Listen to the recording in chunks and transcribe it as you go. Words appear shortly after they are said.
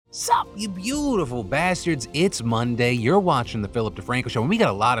Sup, you beautiful bastards? It's Monday. You're watching the Philip DeFranco Show, and we got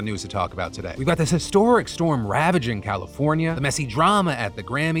a lot of news to talk about today. We've got this historic storm ravaging California, the messy drama at the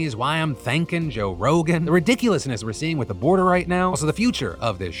Grammys, why I'm thanking Joe Rogan, the ridiculousness we're seeing with the border right now, also the future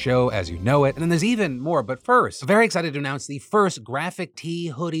of this show as you know it, and then there's even more. But first, I'm very excited to announce the first graphic tee,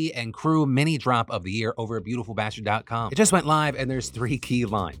 hoodie, and crew mini drop of the year over at beautifulbastard.com. It just went live, and there's 3 key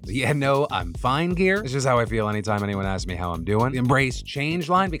lines. Yeah, no, I'm fine gear. It's just how I feel anytime anyone asks me how I'm doing. The embrace change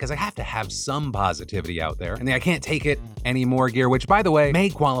line, because I have to have some positivity out there. And the I can't take it anymore gear, which by the way, may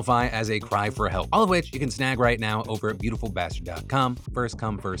qualify as a cry for help. All of which you can snag right now over at beautifulbastard.com. First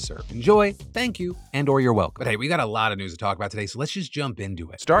come, first serve. Enjoy, thank you, and or you're welcome. But hey, we got a lot of news to talk about today, so let's just jump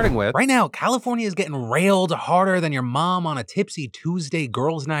into it. Starting with, right now, California is getting railed harder than your mom on a tipsy Tuesday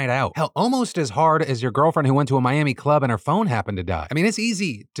girls' night out. Hell, almost as hard as your girlfriend who went to a Miami club and her phone happened to die. I mean, it's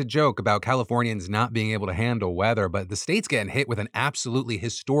easy to joke about Californians not being able to handle weather, but the state's getting hit with an absolutely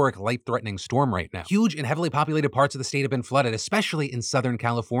historic life-threatening storm right now. Huge and heavily populated parts of the state have been flooded, especially in Southern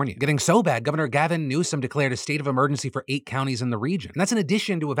California. Getting so bad, Governor Gavin Newsom declared a state of emergency for 8 counties in the region. And that's in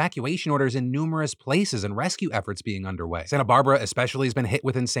addition to evacuation orders in numerous places and rescue efforts being underway. Santa Barbara especially has been hit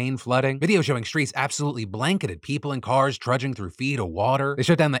with insane flooding. Video showing streets absolutely blanketed, people and cars trudging through feet of water. They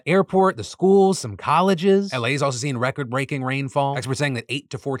shut down the airport, the schools, some colleges. LA's also seen record-breaking rainfall. Experts saying that 8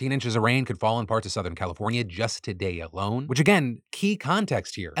 to 14 inches of rain could fall in parts of Southern California just today alone. Which again, key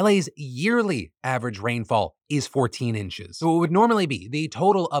context here. LA's yearly average rainfall is 14 inches. So it would normally be the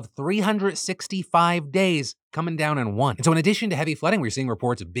total of 365 days coming down in one. And so in addition to heavy flooding, we're seeing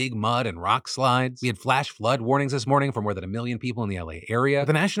reports of big mud and rock slides. We had flash flood warnings this morning for more than 1 million people in the LA area. With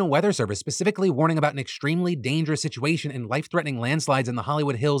the National Weather Service specifically warning about an extremely dangerous situation and life-threatening landslides in the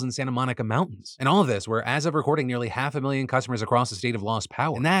Hollywood Hills and Santa Monica Mountains. And all of this, where as of recording, nearly 500,000 customers across the state have lost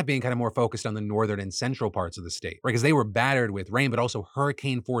power. And that being kind of more focused on the northern and central parts of the state, right? Because they were battered with rain, but also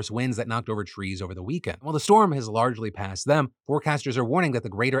hurricane-force winds that knocked over trees over the weekend. While the storm has largely passed them, forecasters are warning that the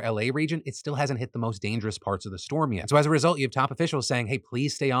greater LA region, it still hasn't hit the most dangerous parts of the storm yet. So as a result, you have top officials saying, hey,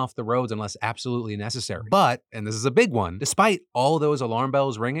 please stay off the roads unless absolutely necessary. But, and this is a big one, despite all those alarm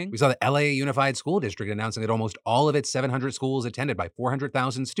bells ringing, we saw the LA Unified School District announcing that almost all of its 700 schools attended by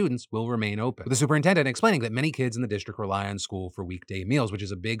 400,000 students will remain open. With the superintendent explaining that many kids in the district rely on school for weekday meals, which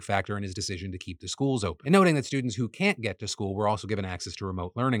is a big factor in his decision to keep the schools open. And noting that students who can't get to school were also given access to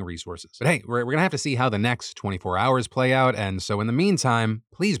remote learning resources. But hey, we're gonna have to see how the next 24 hours play out, and so in the meantime,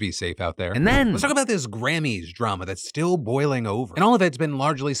 please be safe out there. And then, let's talk about this Grammys drama that's still boiling over. And all of it's been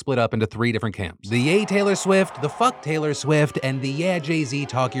largely split up into 3 different camps. The yay Taylor Swift, the fuck Taylor Swift, and the yeah Jay-Z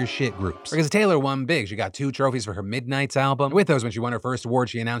talk your shit groups. Because Taylor won big. She got 2 trophies for her Midnights album. And with those, when she won her first award,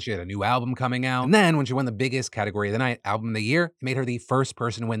 she announced she had a new album coming out. And then, when she won the biggest category of the night, Album of the Year, it made her the first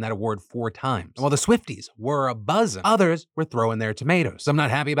person to win that award 4 times. And while the Swifties were a buzzin', others were throwing their tomatoes. Some not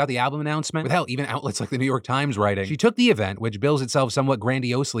happy about the album announcement, with hell, even outlets like the New York Times writing, she took the event, which bills itself somewhat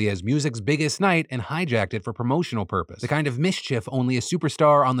grandiosely as music's biggest night, and hijacked it for promotional purpose. The kind of mischief only a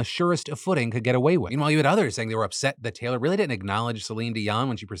superstar on the surest of footing could get away with. Meanwhile, you had others saying they were upset that Taylor really didn't acknowledge Celine Dion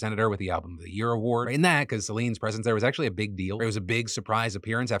when she presented her with the Album of the Year award. Right in that, because Celine's presence there was actually a big deal. It was a big surprise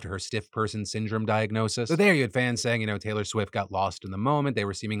appearance after her stiff person syndrome diagnosis. So there you had fans saying, Taylor Swift got lost in the moment. They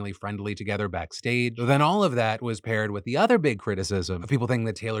were seemingly friendly together backstage. So then all of that was paired with the other big criticism of people thinking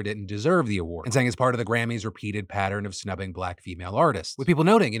that Taylor didn't deserve the award, and saying it's part of the Grammys' repeated pattern of snubbing Black female artists. With people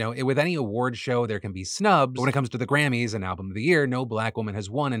noting, with any award show, there can be snubs, but when it comes to the Grammys and Album of the Year, no Black woman has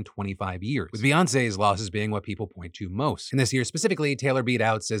won in 25 years, with Beyonce's losses being what people point to most. And this year specifically, Taylor beat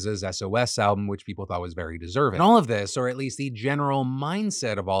out SZA's SOS album, which people thought was very deserving. And all of this, or at least the general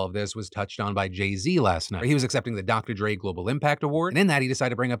mindset of all of this, was touched on by Jay-Z last night, where he was accepting the Dr. Dre Global Impact Award, and in that he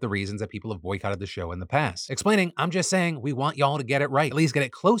decided to bring up the reasons that people have boycotted the show in the past, explaining, I'm just saying we want y'all to get it right, at least get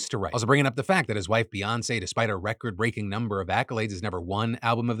it close to right. Also bringing up the fact that his wife Beyonce, despite a record-breaking number of accolades, has never won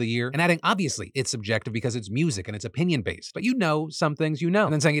Album of the Year, and adding, obviously, it's subjective because it's music and it's opinion-based, but some things and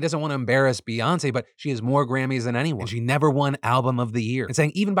then saying he doesn't want to embarrass Beyonce, but she has more Grammys than anyone, and she never won Album of the Year, and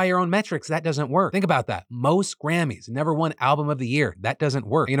saying even by your own metrics, that doesn't work. Think about that. Most Grammys never won Album of the Year. That doesn't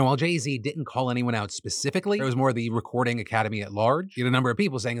work. While Jay-Z didn't call anyone out specifically, it was more the Recording Academy at large. You had a number of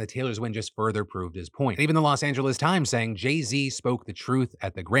people saying that Taylor's win just further proved his point. And even the Los Angeles Times saying Jay-Z spoke the truth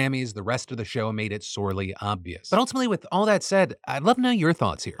at the Grammys. The rest of the show made it sorely obvious. But ultimately, with all that said, I'd love to know your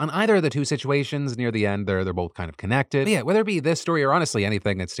thoughts here. On either of the two situations near the end, they're both kind of connected. But yeah, whether it be this story or honestly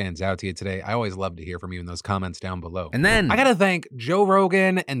anything that stands out to you today, I always love to hear from you in those comments down below. And then I gotta thank Joe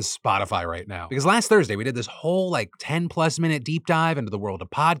Rogan and Spotify right now. Because last Thursday, we did this whole 10+ minute deep dive into the world of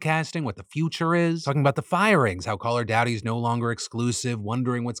podcasting, what the future is, talking about the firings, how Call Her Daddy's no longer exclusive,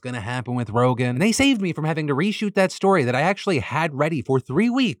 wondering what's gonna happen with Rogan. And they saved me from having to reshoot that story that I actually had ready for 3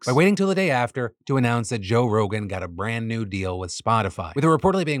 weeks by waiting till the day after to announce that Joe Rogan got a brand new deal with Spotify, with it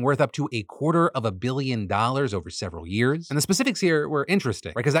reportedly being worth up to $250 million over several years. And the specifics here were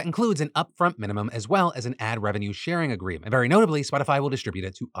interesting, right? Because that includes an upfront minimum as well as an ad revenue sharing agreement. And very notably, Spotify will distribute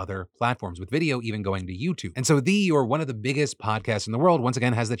it to other platforms, with video even going to YouTube. And so one of the biggest podcasts in the world, once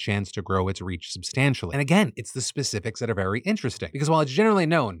again has the chance to grow its reach substantially. And again, it's the specifics that are very interesting, because while it's generally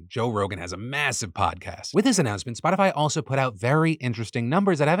known Joe Rogan has a massive podcast, with this announcement, Spotify also put out very interesting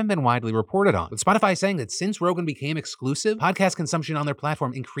numbers that haven't been widely reported on, with Spotify saying that since Rogan became exclusive, podcast consumption on their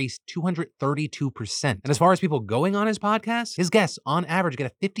platform increased 232%. And as far as people going on his podcast, his guests on average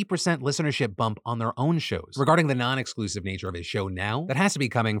get a 50% listenership bump on their own shows. Regarding the non-exclusive nature of his show now, that has to be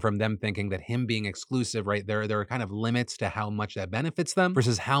coming from them thinking that him being exclusive, right, there are kind of limits to how much that benefits them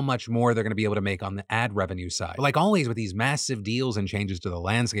versus how much more they're going to be able to make on the ad revenue side. But like always with these massive deals and changes to the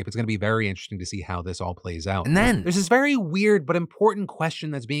landscape, it's going to be very interesting to see how this all plays out. And then there's this very weird but important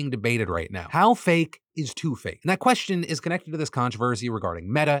question that's being debated right now. How fake is too fake? And that question is connected to this controversy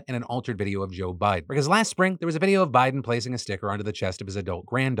regarding Meta and an altered video of Joe Biden. Because last spring, there was a video of Biden placing a sticker onto the chest of his adult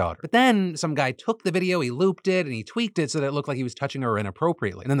granddaughter. But then some guy took the video, he looped it, and he tweaked it so that it looked like he was touching her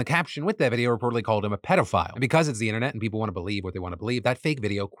inappropriately. And then the caption with that video reportedly called him a pedophile. And because it's the internet and people want to believe what they want to believe, that fake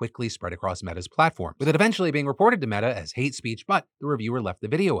video quickly spread across Meta's platform, with it eventually being reported to Meta as hate speech, but the reviewer left the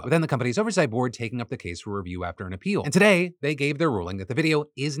video up, with then the company's oversight board taking up the case for review after an appeal. And today, they gave their ruling that the video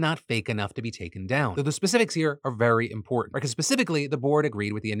is not fake enough to be taken down. Though the specifics here are very important, because specifically, the board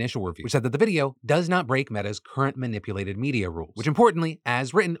agreed with the initial review, which said that the video does not break Meta's current manipulated media rules, which importantly,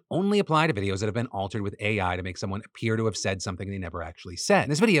 as written, only apply to videos that have been altered with AI to make someone appear to have said something they never actually said.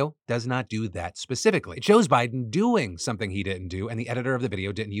 And this video does not do that specifically. It shows Biden doing something he didn't do, and the editor of the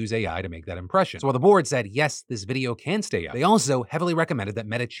video didn't use AI to make that impression. So while the board said, yes, this video can stay up, they also heavily recommended that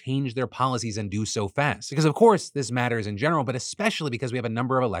Meta change their policies and do so fast. Because of course, this matters in general, but especially because we have a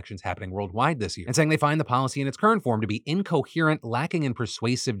number of elections happening worldwide this year, and saying they find the policy in its current form to be incoherent, lacking in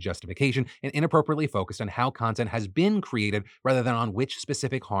persuasive justification, and inappropriately focused on how content has been created rather than on which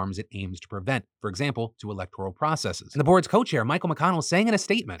specific harms it aims to prevent, for example, to electoral processes. And the board's co-chair, Michael McConnell, saying in a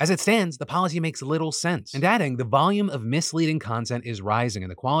statement, as it stands, the policy makes little sense, and adding, the volume of misleading content is rising and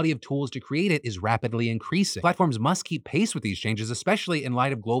the quality of tools to create it is rapidly increasing. Platforms must keep pace with these changes, especially in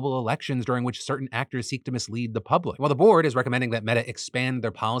light of global elections during which certain actors seek to mislead the public. While the board is recommending that Meta expand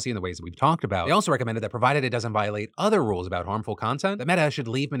their policy in the ways that we've talked about, they also recommended that provided it doesn't violate other rules about harmful content, that Meta should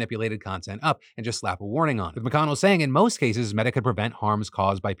leave manipulated content up and just slap a warning on it. With McConnell saying in most cases, Meta could prevent harms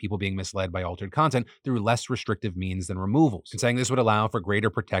caused by people being misled by altered content through less restrictive means than removals, and saying this would allow for greater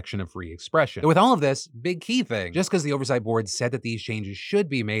protection of free expression. But with all of this, big key thing, just because the oversight board said that these changes should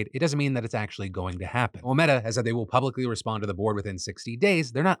be made, it doesn't mean that it's actually going to happen. While Meta has said they will publicly respond to the board within 60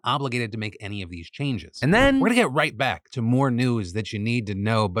 days, they're not obligated to make any of these changes. And then we're gonna get right back to more news that you need to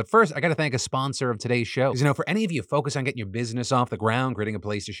know. But first, I gotta thank a sponsor of today's show. Because for any of you focused on getting your business off the ground, creating a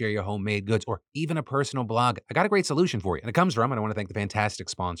place to share your homemade goods, or even a personal blog, I got a great solution for you. And it comes from, and I want to thank the fantastic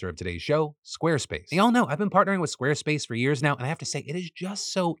sponsor of today's show, Squarespace. And y'all know I've been partnering with Squarespace for years now, and I have to say, it is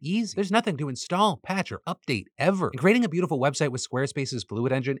just so easy. There's nothing to install, patch, or update ever. And creating a beautiful website with Squarespace's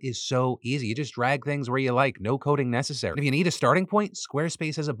Fluid Engine is so easy. You just drag things where you like, no coding necessary. And if you need a starting point,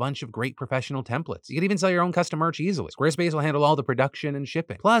 Squarespace has a bunch of great professional templates. You can even sell your own custom merch easily. Squarespace will handle all the production and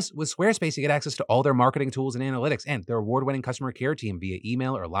shipping. Plus, with Squarespace, you get access to all their marketing tools and analytics, and their award-winning customer care team via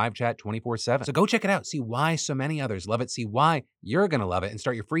email or live chat 24/7. So go check it out. See why so many others love it. See why you're going to love it, and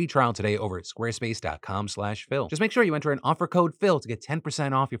start your free trial today over at squarespace.com/Phil. Just make sure you enter an offer code Phil to get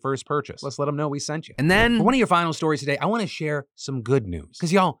 10% off your first purchase. Let's let them know we sent you. And then for one of your final stories today, I want to share some good news.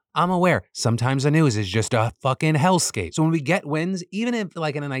 Because y'all, I'm aware sometimes the news is just a fucking hellscape. So when we get wins, even if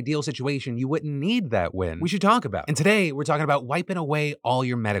like in an ideal situation, you wouldn't need that win, we should talk about. And today we're talking about wiping away all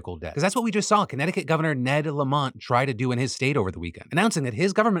your medical debt. Because that's what we just saw Connecticut Governor Ned Lamont try to do in his state over the weekend, announcing that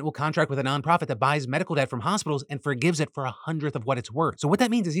his government will contract with a nonprofit that buys medical debt from hospitals and forgives it for 1/100th of what it's worth. So what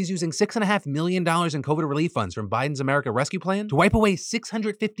that means is he's using $6.5 million in COVID relief funds from Biden's America Rescue Plan to wipe away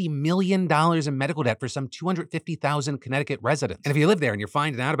 $650 million in medical debt for some 250,000 Connecticut residents. And if you live there and you're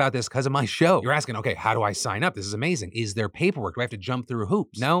finding out about this because of my show, you're asking, okay, how do I sign up? This is amazing. Is there paperwork? Do I have to jump through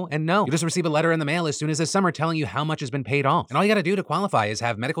hoops? No and no. You just receive a letter in the mail as soon as this summer telling you how much has been paid off. And all you got to do to qualify is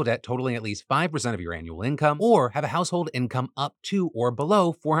have medical debt totaling at least 5% of your annual income, or have a household income up to or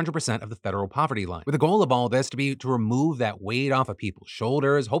below 400% of the federal poverty line. With the goal of all this to be to remove that weight off of people's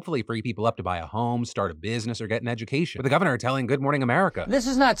shoulders, hopefully free people up to buy a home, start a business, or get an education. With the governor telling Good Morning America, this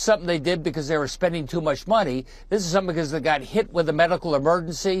is not something they did because they were spending too much money. This is something because they got hit with a medical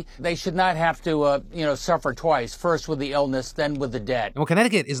emergency. They should not have to, suffer twice, first with the illness, then with the debt. And while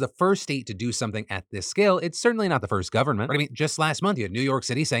Connecticut is the first state to do something at this scale, it's certainly not the first government. But I mean, just last month, you had New York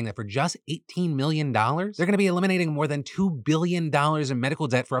City saying that for just $18 million, they're going to be eliminating more than $2 billion in medical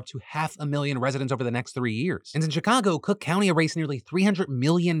debt for up to 500,000 residents over the next 3 years. And in Chicago, Cook County erased nearly $300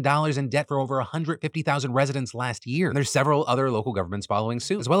 million in debt for over 150,000 residents last year. And there's several other local governments following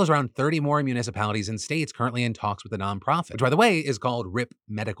suit, as well as around 30 more municipalities and states currently in talks with a nonprofit, which, by the way, is called RIP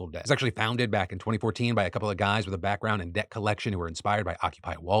Medical Debt. It's actually founded back in 2014 by a couple of guys with a background in debt collection who were inspired by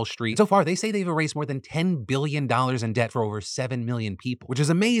Occupy Wall Street. So far, they say they've erased more than $10 billion in debt for over 7 million people, which is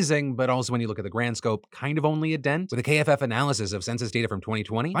amazing, but also when you look at the grand scope, kind of only a dent. With a KFF analysis of census data from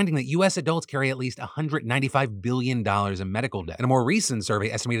 2020, finding that U.S. adults carry at least $195 billion in medical debt. And a more recent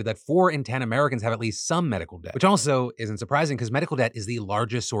survey estimated that 4 in 10 Americans have at least some medical debt, which also isn't surprising because medical debt is the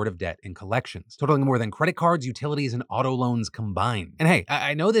largest sort of debt in collections, totaling more than credit cards, utilities, and auto loans combined. And hey,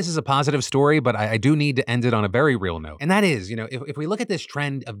 I know this is a positive story, but I do need to end it on a very real note. And that is, if we look at this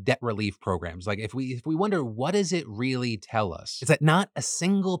trend of debt relief programs, like if we wonder what does it really tell us, it's that not a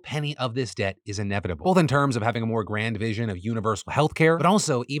single penny of this debt is inevitable, both in terms of having a more grand vision of universal healthcare, but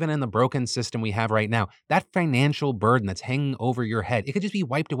also even in the broken system we have right now, that financial burden that's hanging over your head, it could just be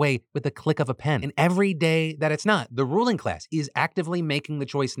wiped away with the click of a pen. And every day that it's not, the ruling class is actively making the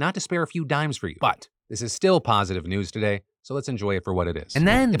choice not to spare a few dimes for you. But this is still positive news today, so let's enjoy it for what it is. And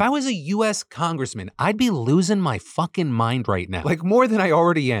then, if I was a US congressman, I'd be losing my fucking mind right now. Like more than I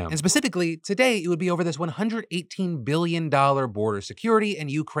already am. And specifically, today, it would be over this $118 billion border security and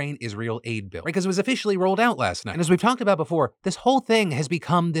Ukraine-Israel aid bill, right? Because it was officially rolled out last night. And as we've talked about before, this whole thing has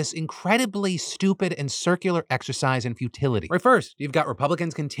become this incredibly stupid and circular exercise in futility. Right, first, you've got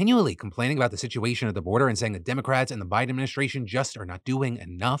Republicans continually complaining about the situation at the border and saying that Democrats and the Biden administration just are not doing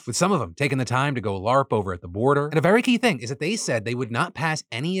enough, with some of them taking the time to go LARP over at the border. And a very key thing is that they said they would not pass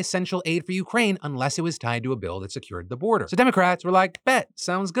any essential aid for Ukraine unless it was tied to a bill that secured the border. So Democrats were like, bet,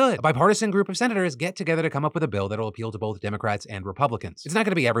 sounds good. A bipartisan group of senators get together to come up with a bill that'll appeal to both Democrats and Republicans. It's not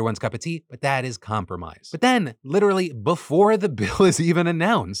going to be everyone's cup of tea, but that is compromise. But then, literally before the bill is even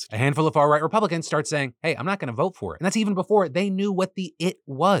announced, a handful of far-right Republicans start saying, hey, I'm not going to vote for it. And that's even before they knew what the it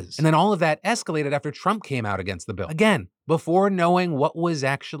was. And then all of that escalated after Trump came out against the bill. Again, before knowing what was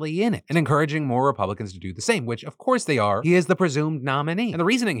actually in it, and encouraging more Republicans to do the same, which of course they are. He is the presumed nominee. And the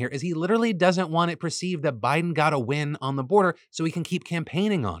reasoning here is he literally doesn't want it perceived that Biden got a win on the border so he can keep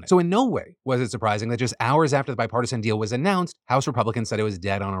campaigning on it. So in no way was it surprising that just hours after the bipartisan deal was announced, House Republicans said it was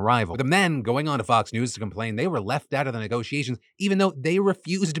dead on arrival, with them then going on to Fox News to complain they were left out of the negotiations, even though they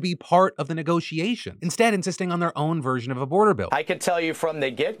refused to be part of the negotiation, instead insisting on their own version of a border bill. I could tell you from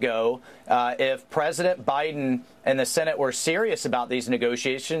the get-go, if President Biden and the Senate were serious about these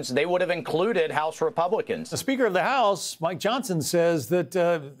negotiations, they would have included House Republicans. The Speaker of the House, Mike Johnson, says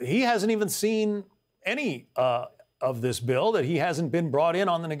that he hasn't even seen any of this bill, that he hasn't been brought in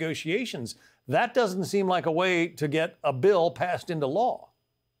on the negotiations. That doesn't seem like a way to get a bill passed into law.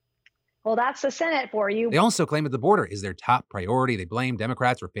 Well, that's the Senate for you. They also claim that the border is their top priority. They blame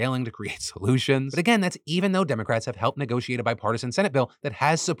Democrats for failing to create solutions. But again, that's even though Democrats have helped negotiate a bipartisan Senate bill that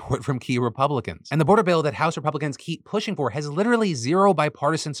has support from key Republicans. And the border bill that House Republicans keep pushing for has literally zero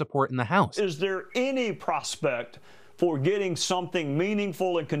bipartisan support in the House. Is there any prospect for getting something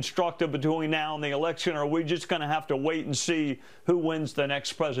meaningful and constructive between now and the election, or are we just going to have to wait and see who wins the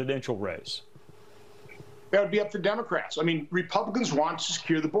next presidential race? That would be up to Democrats. I mean, Republicans want to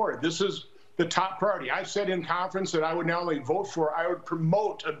secure the border. This is the top priority. I've said in conference that I would not only vote for, I would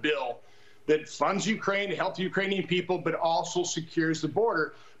promote a bill that funds Ukraine to help the Ukrainian people, but also secures the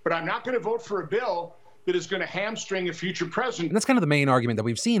border. But I'm not going to vote for a bill that is going to hamstring a future president. And that's kind of the main argument that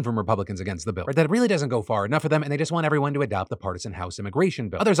we've seen from Republicans against the bill, right? That it really doesn't go far enough for them, and they just want everyone to adopt the partisan House immigration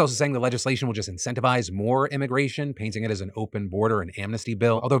bill. Others also saying the legislation will just incentivize more immigration, painting it as an open border and amnesty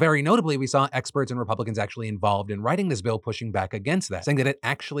bill. Although very notably, we saw experts and Republicans actually involved in writing this bill pushing back against that, saying that it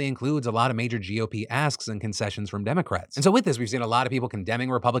actually includes a lot of major GOP asks and concessions from Democrats. And so with this, we've seen a lot of people condemning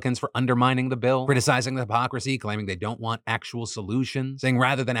Republicans for undermining the bill, criticizing the hypocrisy, claiming they don't want actual solutions, saying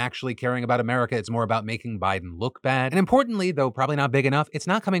rather than actually caring about America, it's more about making Biden look bad. And importantly, though probably not big enough, it's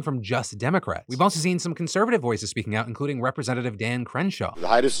not coming from just Democrats. We've also seen some conservative voices speaking out, including Representative Dan Crenshaw. The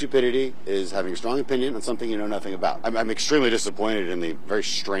height of stupidity is having a strong opinion on something you know nothing about. I'm extremely disappointed in the very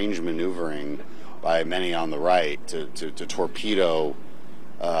strange maneuvering by many on the right to torpedo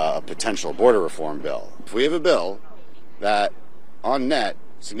a potential border reform bill. If we have a bill that, on net,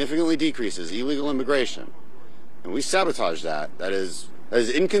 significantly decreases illegal immigration, and we sabotage that, that is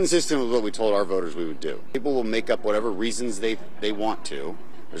inconsistent with what we told our voters we would do. People will make up whatever reasons they want to.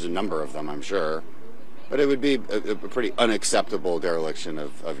 There's a number of them, I'm sure. But it would be a pretty unacceptable dereliction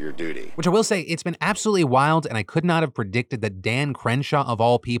of your duty. Which I will say, it's been absolutely wild, and I could not have predicted that Dan Crenshaw, of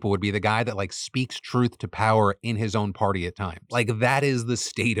all people, would be the guy that, like, speaks truth to power in his own party at times. Like, that is the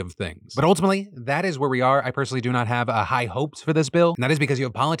state of things. But ultimately, that is where we are. I personally do not have high hopes for this bill, and that is because you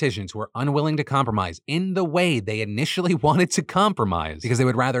have politicians who are unwilling to compromise in the way they initially wanted to compromise, because they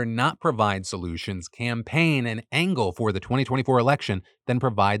would rather not provide solutions, campaign, and angle for the 2024 election than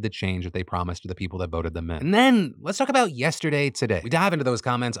provide the change that they promised to the people that voted them in. And then let's talk about yesterday today. We dive into those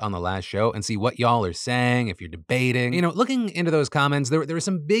comments on the last show and see what y'all are saying, if you're debating. You know, looking into those comments, there were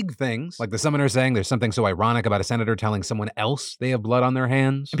some big things, like the summoner saying there's something so ironic about a senator telling someone else they have blood on their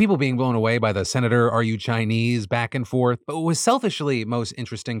hands, and people being blown away by the "Senator, are you Chinese?" back and forth. But what was selfishly most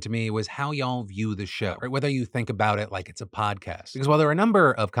interesting to me was how y'all view the show, right? Whether you think about it like it's a podcast. Because while there are a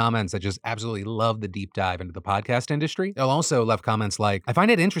number of comments that just absolutely love the deep dive into the podcast industry, they'll also left comments like, I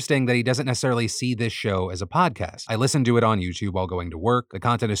find it interesting that he doesn't necessarily see this show as a podcast. I listen to it on YouTube while going to work. The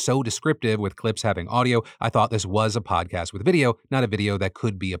content is so descriptive with clips having audio. I thought this was a podcast with video, not a video that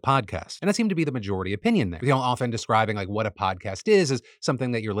could be a podcast. And that seemed to be the majority opinion there. With y'all often describing like what a podcast is as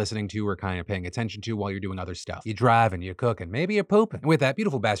something that you're listening to or kind of paying attention to while you're doing other stuff. You drive and you cook and maybe you're pooping. And with that,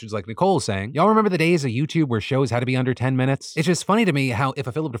 beautiful bastards like Nicole saying, y'all remember the days of YouTube where shows had to be under 10 minutes? It's just funny to me how if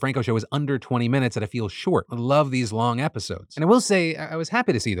a Philip DeFranco show is under 20 minutes that it feels short. I love these long episodes. And I will say, I was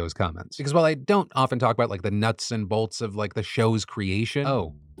happy to see those comments because while I don't often talk about like the nuts and bolts of like the show's creation.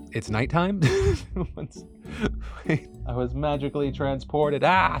 Oh, it's nighttime? Wait, I was magically transported.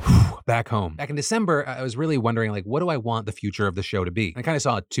 Back home. Back in December, I was really wondering, like, what do I want the future of the show to be? And I kind of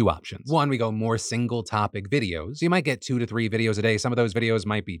saw two options. One, we go more single topic videos. So you might get 2 to 3 videos a day. Some of those videos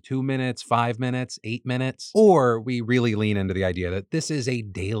might be 2 minutes, 5 minutes, 8 minutes. Or we really lean into the idea that this is a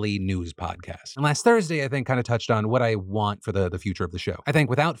daily news podcast. And last Thursday, I think, kind of touched on what I want for the future of the show. I think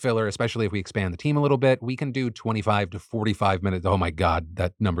without filler, especially if we expand the team a little bit, we can do 25 to 45 minutes. Oh my God,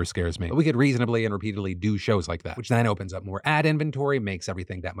 that number scares me. But we could reasonably and repeatedly do shows like that, which then opens up more ad inventory, makes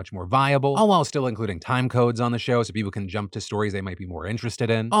everything that much more viable, all while still including time codes on the show so people can jump to stories they might be more interested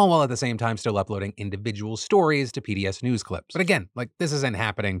in, all while at the same time still uploading individual stories to PDS news clips. But again, like, this isn't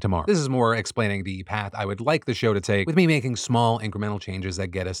happening tomorrow. This is more explaining the path I would like the show to take, with me making small incremental changes that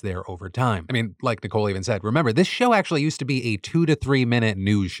get us there over time. I mean, like Nicole even said, remember, this show actually used to be a 2 to 3 minute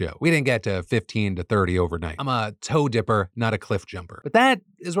news show. We didn't get to 15 to 30 overnight. I'm a toe dipper, not a cliff jumper. But that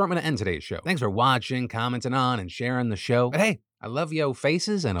is where I'm going to end today's show. Thanks for watching, commenting on, and sharing the show. But hey, I love yo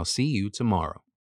faces, and I'll see you tomorrow.